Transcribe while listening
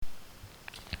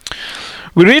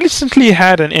We recently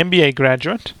had an MBA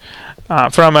graduate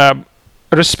from a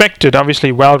respected, obviously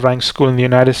well-ranked school in the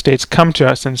United States come to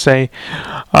us and say,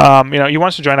 he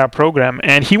wants to join our program,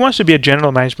 and he wants to be a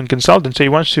general management consultant. So he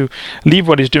wants to leave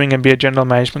what he's doing and be a general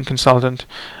management consultant.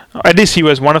 At least he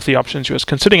was one of the options he was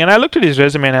considering. And I looked at his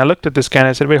resume and I looked at this guy and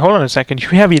I said, wait, hold on a second. You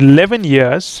have 11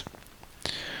 years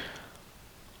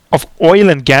of oil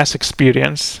and gas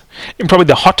experience in probably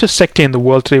the hottest sector in the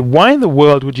world today. Why in the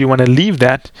world would you want to leave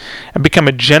that and become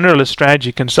a generalist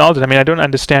strategy consultant? I mean, I don't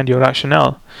understand your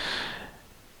rationale.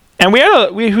 And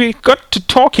we got to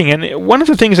talking, and one of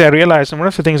the things I realized, and one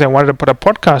of the things I wanted to put a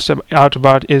podcast out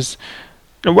about is,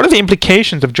 what are the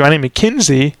implications of joining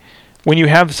McKinsey when you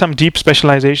have some deep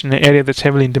specialization in an area that's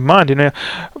heavily in demand?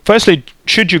 Firstly,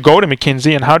 should you go to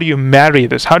McKinsey, and how do you marry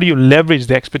this? How do you leverage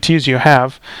the expertise you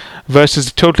have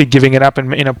versus totally giving it up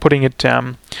and putting it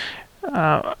on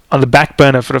the back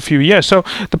burner for a few years? So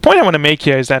the point I want to make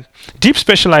here is that deep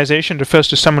specialization refers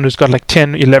to someone who's got like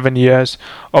 10, 11 years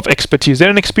of expertise. They're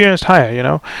an experienced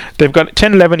hire, They've got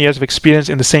 10, 11 years of experience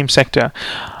in the same sector.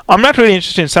 I'm not really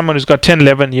interested in someone who's got 10,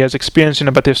 11 years experience,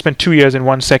 but they've spent 2 years in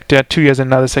one sector, 2 years in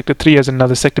another sector, 3 years in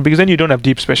another sector, because then you don't have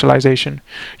deep specialization.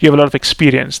 You have a lot of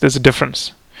experience. There's a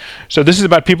difference. So this is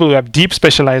about people who have deep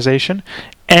specialization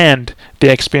and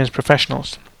they're experienced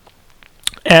professionals.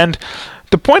 And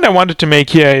the point I wanted to make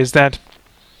here is that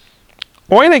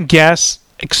oil and gas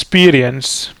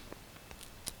experience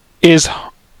is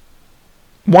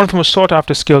one of the most sought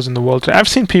after skills in the world today. I've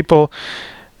seen people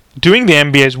doing the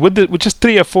MBAs with just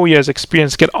 3 or 4 years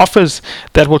experience get offers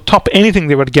that will top anything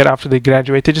they would get after they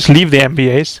graduate. They just leave the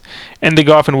MBAs and they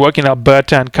go off and work in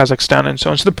Alberta and Kazakhstan and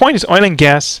so on. So the point is, oil and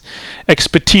gas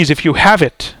expertise, if you have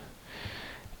it,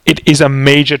 it is a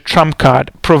major trump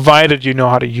card, provided you know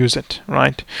how to use it,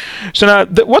 right? So now,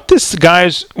 what this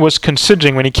guy was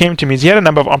considering when he came to me is he had a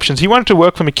number of options. He wanted to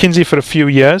work for McKinsey for a few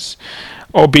years,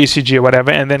 or BCG or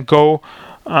whatever, and then go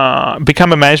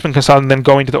become a management consultant, then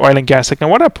go into the oil and gas sector.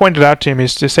 And what I pointed out to him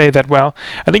is to say that, well,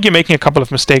 I think you're making a couple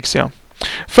of mistakes here.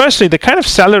 Firstly, the kind of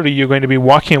salary you're going to be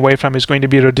walking away from is going to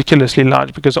be ridiculously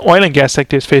large, because the oil and gas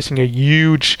sector is facing a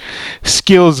huge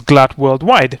skills glut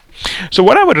worldwide. So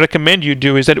what I would recommend you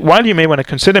do is that while you may want to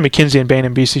consider McKinsey and Bain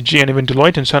and BCG and even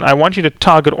Deloitte and so on, I want you to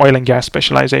target oil and gas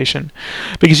specialization,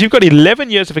 because you've got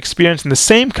 11 years of experience in the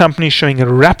same company showing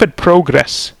rapid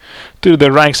progress through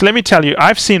the ranks. Let me tell you,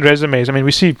 I've seen resumes. I mean,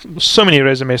 we see so many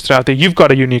resumes throughout there. You've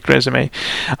got a unique resume.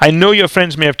 I know your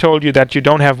friends may have told you that you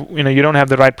don't have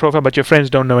the right profile, but your friends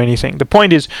don't know anything. The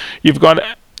point is, you've got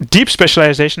deep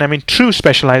specialization. I mean, true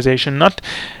specialization, not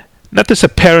this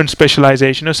apparent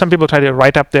specialization. Some people try to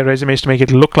write up their resumes to make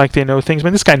it look like they know things. I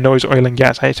mean, this guy knows oil and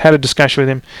gas. I had a discussion with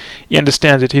him. He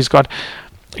understands it. He's got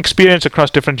experience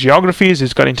across different geographies.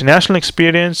 He's got international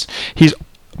experience. He's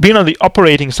been on the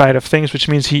operating side of things, which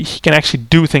means he can actually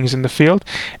do things in the field,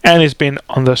 and he's been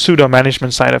on the pseudo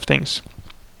management side of things.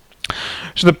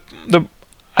 So the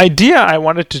idea I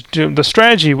wanted to do, the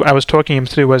strategy I was talking him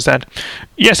through was that,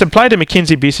 yes, apply to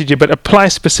McKinsey, BCG, but apply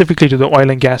specifically to the oil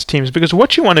and gas teams, because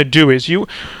what you want to do is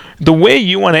the way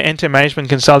you want to enter management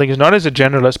consulting is not as a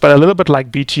generalist, but a little bit like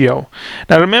BTO.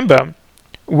 Now remember,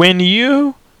 when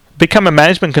you become a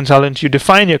management consultant, you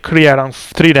define your career around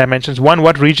 3 dimensions. One,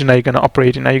 what region are you going to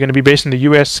operate in? Are you going to be based in the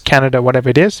US, Canada, whatever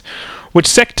it is? Which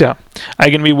sector? Are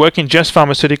you going to be working just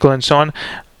pharmaceutical and so on?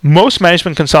 Most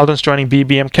management consultants joining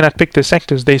BBM cannot pick their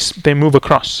sectors. They move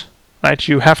across, right?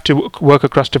 You have to work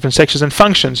across different sectors and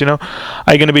functions. Are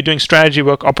you going to be doing strategy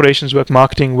work, operations work,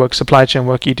 marketing work, supply chain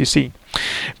work, etc.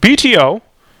 BTO,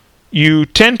 you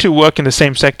tend to work in the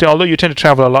same sector, although you tend to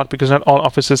travel a lot because not all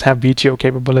offices have BTO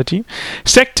capability.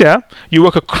 Sector, you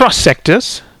work across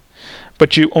sectors,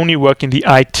 but you only work in the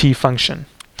IT function.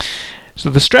 So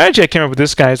the strategy I came up with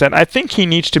this guy is that I think he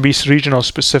needs to be regional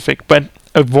specific, but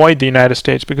avoid the United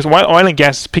States, because while oil and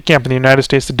gas is picking up in the United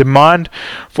States, the demand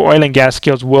for oil and gas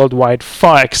skills worldwide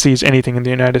far exceeds anything in the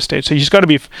United States. So he's got to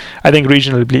be, I think,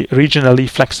 regionally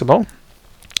flexible.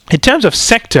 In terms of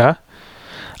sector,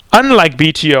 unlike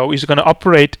BTO, he's going to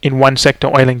operate in one sector,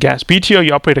 oil and gas. BTO,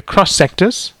 you operate across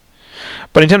sectors.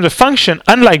 But in terms of function,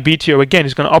 unlike BTO, again,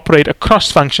 he's going to operate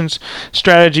across functions,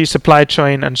 strategy, supply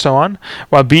chain, and so on,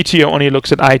 while BTO only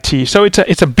looks at IT. So it's a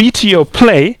BTO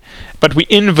play, but we're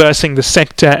inversing the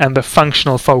sector and the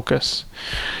functional focus.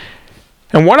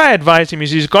 And what I advise him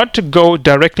is he's got to go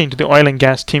directly into the oil and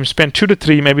gas team, spend 2 to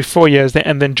 3, maybe 4 years there,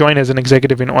 and then join as an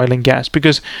executive in oil and gas.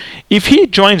 Because if he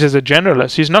joins as a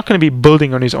generalist, he's not going to be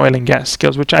building on his oil and gas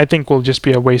skills, which I think will just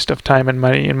be a waste of time and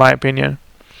money, in my opinion.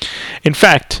 In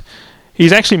fact,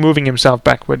 he's actually moving himself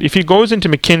backward. If he goes into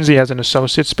McKinsey as an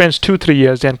associate, spends 2-3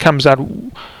 years, then comes out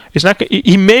It's not.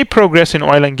 He may progress in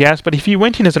oil and gas, but if he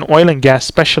went in as an oil and gas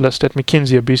specialist at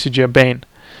McKinsey or BCG or Bain,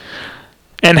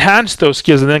 enhance those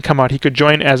skills and then come out, he could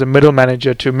join as a middle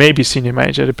manager to maybe senior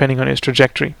manager, depending on his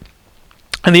trajectory.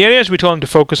 And the areas we told him to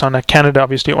focus on are Canada,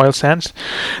 obviously, oil sands.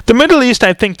 The Middle East,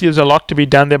 I think there's a lot to be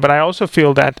done there, but I also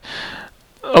feel that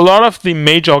a lot of the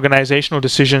major organizational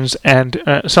decisions and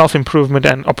self-improvement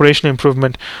and operational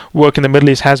improvement work in the Middle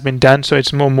East has been done, so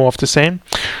it's more of the same.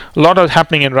 A lot is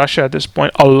happening in Russia at this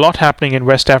point, a lot happening in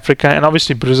West Africa, and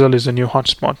obviously Brazil is a new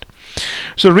hotspot.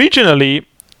 So regionally,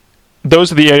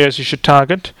 those are the areas you should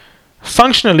target.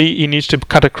 Functionally, he needs to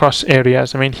cut across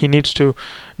areas. I mean, he needs to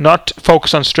not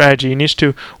focus on strategy. He needs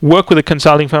to work with a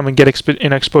consulting firm and get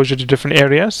exposure to different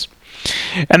areas.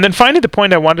 And then finally, the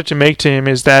point I wanted to make to him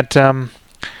is that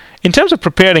in terms of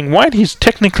preparing, while he's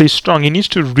technically strong, he needs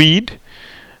to read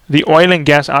the oil and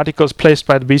gas articles placed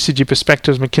by the BCG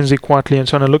Perspectives, McKinsey Quarterly, and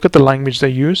so on, and look at the language they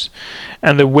use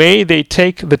and the way they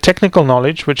take the technical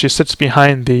knowledge, which sits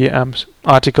behind the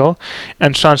article,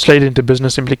 and translate it into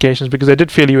business implications, because I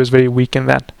did feel he was very weak in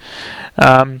that.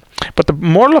 But the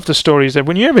moral of the story is that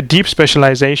when you have a deep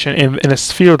specialization in a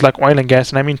field like oil and gas,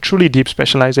 and I mean truly deep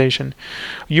specialization,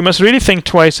 you must really think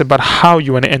twice about how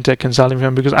you want to enter a consulting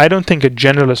firm, because I don't think a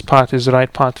generalist path is the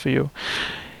right path for you.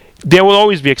 There will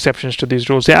always be exceptions to these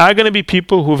rules. There are going to be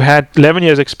people who've had 11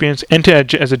 years experience, enter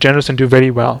as a generalist and do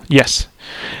very well. Yes.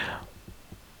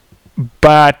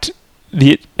 But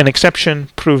an exception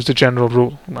proves the general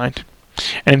rule, right?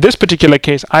 And in this particular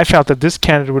case, I felt that this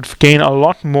candidate would gain a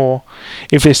lot more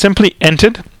if they simply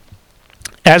entered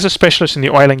as a specialist in the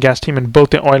oil and gas team and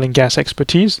built their oil and gas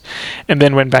expertise, and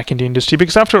then went back into industry.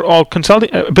 Because after all,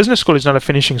 business school is not a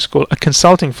finishing school. A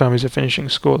consulting firm is a finishing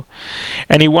school.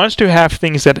 And he wants to have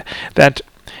things that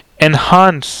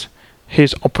enhance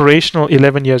his operational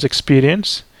 11 years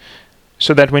experience,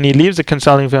 so that when he leaves the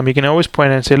consulting firm, he can always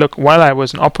point and say, look, while I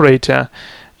was an operator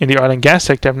in the oil and gas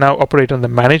sector, I've now operated on the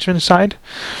management side,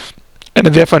 and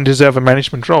therefore deserve a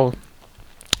management role.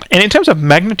 And in terms of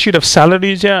magnitude of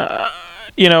salaries,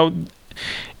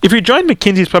 if you join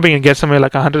McKinsey, he's probably going to get somewhere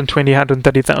like $120,000,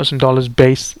 $130,000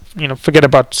 base. Forget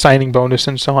about signing bonus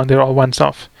and so on. They're all once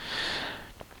off.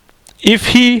 If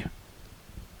he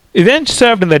then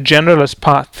served in the generalist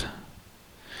path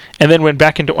and then went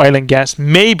back into oil and gas,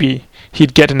 maybe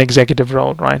he'd get an executive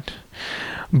role, right?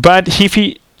 But if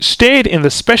he stayed in the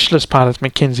specialist part of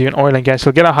McKinsey in oil and gas,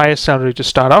 he'll get a higher salary to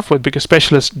start off with, because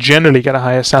specialists generally get a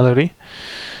higher salary.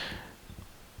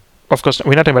 Of course,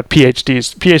 we're not talking about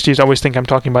PhDs. PhDs always think I'm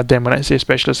talking about them when I say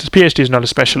specialist. A PhD is not a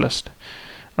specialist,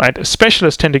 right?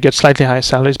 Specialists tend to get slightly higher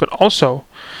salaries, but also,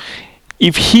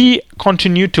 if he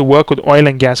continued to work with oil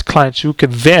and gas clients who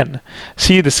could then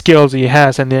see the skills he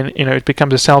has, and then it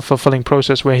becomes a self-fulfilling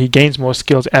process where he gains more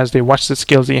skills as they watch the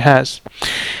skills he has,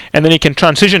 and then he can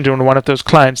transition to one of those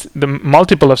clients, the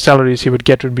multiple of salaries he would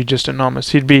get would be just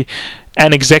enormous. He'd be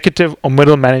an executive or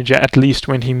middle manager at least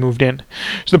when he moved in.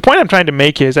 So the point I'm trying to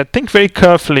make here is that think very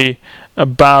carefully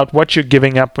about what you're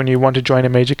giving up when you want to join a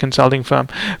major consulting firm.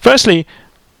 Firstly,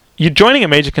 you're joining a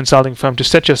major consulting firm to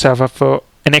set yourself up for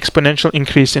an exponential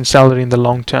increase in salary in the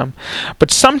long term. But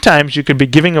sometimes you could be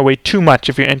giving away too much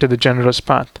if you enter the generalist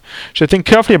path. So think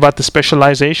carefully about the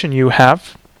specialization you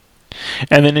have,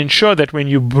 and then ensure that when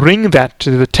you bring that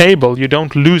to the table, you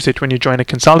don't lose it when you join a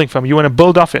consulting firm. You want to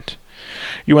build off it.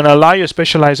 You want to allow your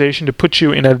specialization to put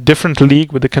you in a different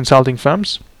league with the consulting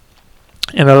firms,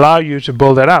 and allow you to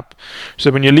build that up.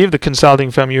 So when you leave the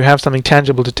consulting firm, you have something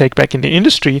tangible to take back in the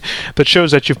industry that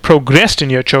shows that you've progressed in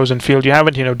your chosen field. You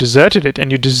haven't, deserted it,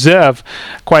 and you deserve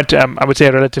quite, I would say,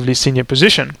 a relatively senior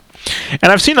position.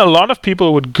 And I've seen a lot of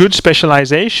people with good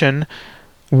specialization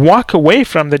walk away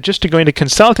from that just to go into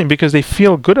consulting because they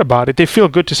feel good about it. They feel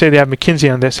good to say they have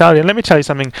McKinsey on their salary. And let me tell you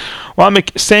something. While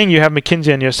saying you have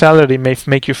McKinsey on your salary may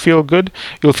make you feel good,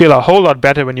 you'll feel a whole lot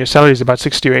better when your salary is about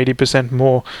 60 or 80%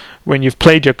 more, when you've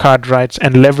played your card right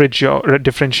and leveraged your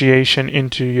differentiation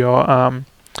into your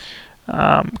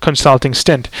consulting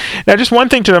stint. Now, just one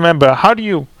thing to remember. How do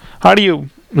you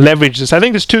leverage this? I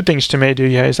think there's two things to do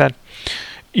here. Is that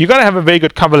you got to have a very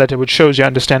good cover letter which shows your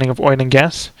understanding of oil and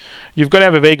gas. You've got to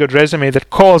have a very good resume that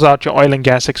calls out your oil and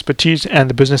gas expertise and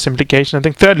the business implication. I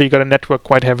think thirdly, you've got to network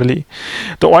quite heavily.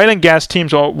 The oil and gas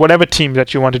teams, or whatever team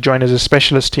that you want to join as a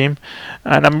specialist team,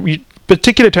 and I'm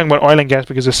particularly talking about oil and gas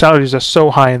because the salaries are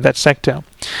so high in that sector,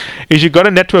 is you've got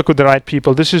to network with the right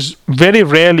people. This is very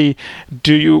rarely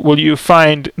will you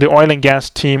find the oil and gas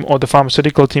team or the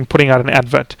pharmaceutical team putting out an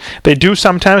advert. They do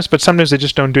sometimes, but sometimes they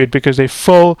just don't do it because they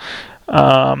fill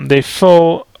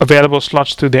available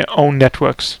slots through their own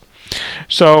networks.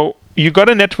 So you got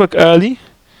to network early,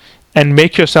 and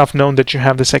make yourself known that you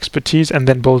have this expertise, and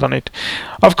then build on it.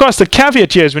 Of course, the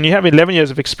caveat here is when you have 11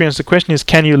 years of experience, the question is,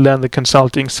 can you learn the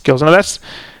consulting skills? Now,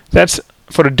 that's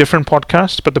for a different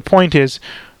podcast, but the point is,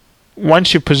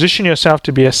 once you position yourself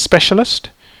to be a specialist,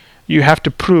 you have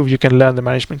to prove you can learn the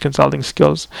management consulting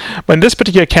skills. But in this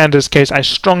particular candidate's case, I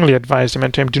strongly advise him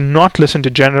and to him, do not listen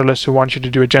to generalists who want you to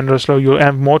do a generalist role. You'll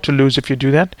have more to lose if you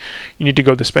do that. You need to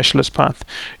go the specialist path.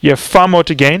 You have far more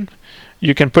to gain.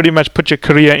 You can pretty much put your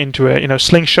career into a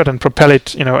slingshot and propel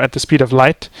it at the speed of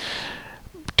light.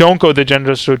 Don't go the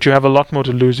generalist route. You have a lot more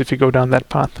to lose if you go down that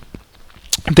path.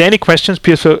 If there are any questions,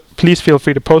 please feel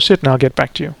free to post it, and I'll get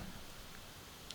back to you.